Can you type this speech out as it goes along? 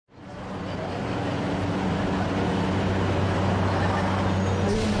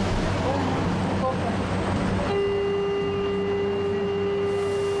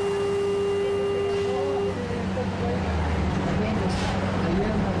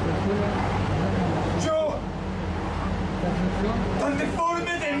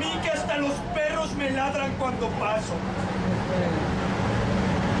ladran cuando paso.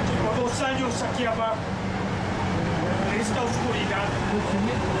 Llevo 2 años aquí abajo, en esta oscuridad,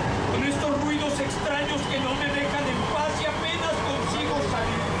 con estos ruidos extraños que no me dejan en paz y apenas consigo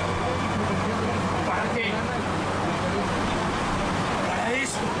salir. ¿Para qué? Para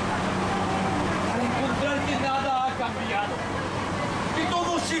esto. Para encontrar que nada ha cambiado. Que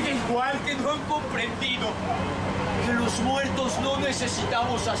todo sigue igual, que no han comprendido. Que los muertos no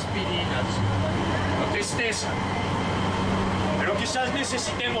necesitamos aspirinas, o tristeza. Pero quizás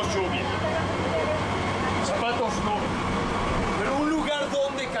necesitemos lluvia. Zapatos no, pero un lugar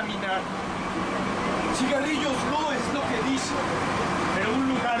donde caminar. Cigarrillos no es lo que dicen, pero un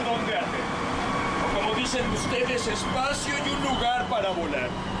lugar donde arder. O como dicen ustedes, espacio y un lugar para volar.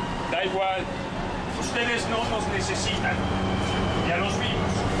 Da igual, ustedes no nos necesitan, y a los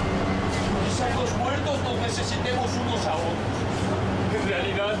vivos. Quizá los muertos nos necesitemos unos a otros. En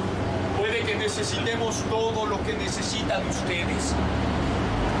realidad, puede que necesitemos todo lo que necesitan ustedes.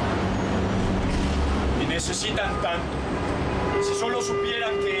 Y necesitan tanto. Si solo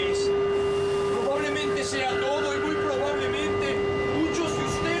supieran qué es. Probablemente sea todo y muy probablemente muchos de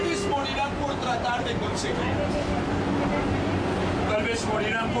ustedes morirán por tratar de conseguirlo. Tal vez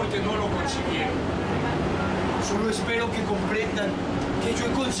morirán porque no lo consiguieron. Solo espero que comprendan que yo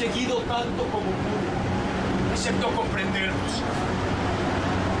he conseguido tanto como pude, excepto comprenderlos.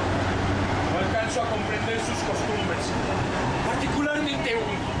 No alcanzo a comprender sus costumbres, particularmente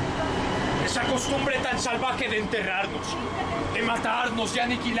uno. Esa costumbre tan salvaje de enterrarnos, de matarnos, de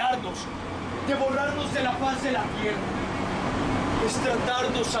aniquilarnos, de borrarnos de la faz de la tierra. Es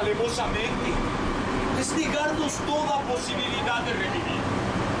tratarnos alevosamente, es negarnos toda posibilidad de revivir.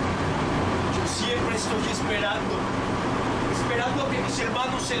 Yo siempre estoy esperando que mis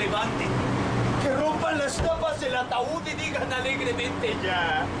hermanos se levanten, que rompan las tapas del ataúd y digan alegremente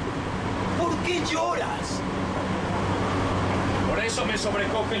ya. ¿Por qué lloras? Por eso me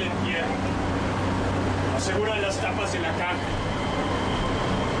sobrecoge el entierro. Aseguran las tapas de la caja.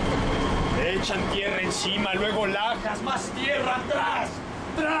 Le echan tierra encima, luego lajas, más tierra, tras.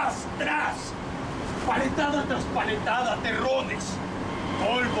 Paletada tras paletada, terrones,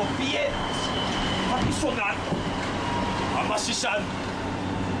 polvo, piedras, apisonando, amacizando.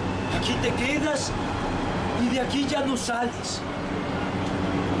 Aquí te quedas y de aquí ya no sales.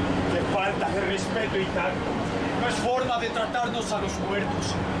 Qué falta de respeto y tacto. No es forma de tratarnos a los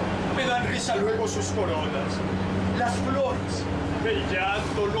muertos. Me dan risa luego sus coronas, las flores, el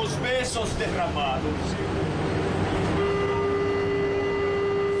llanto, los besos derramados.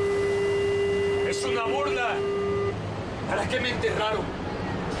 Es una burla. ¿Para qué me enterraron?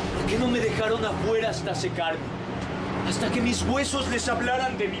 ¿Por qué no me dejaron afuera hasta secarme? Hasta que mis huesos les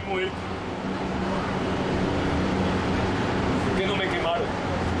hablaran de mi muerte. ¿Por qué no me quemaron?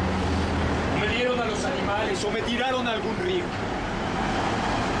 ¿O me dieron a los animales? ¿O me tiraron a algún río?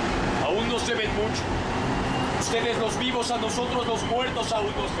 Aún nos deben mucho. Ustedes los vivos, a nosotros los muertos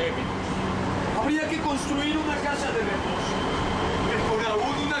aún nos deben. Habría que construir una casa de reposo. Mejor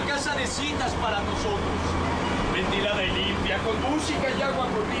aún, una casa de citas para nosotros. Ventilada y limpia, con música y agua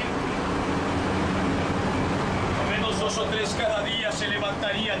corriente. Al menos 2 o 3 cada día se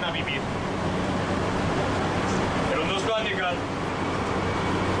levantarían a vivir. Pero nos lo han negado.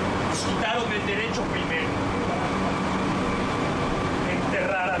 Nos quitaron el derecho primero.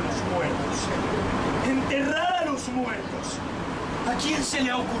 Enterrar a los muertos. ¡Enterrar a los muertos! ¿A quién se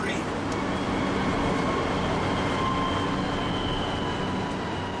le ha ocurrido?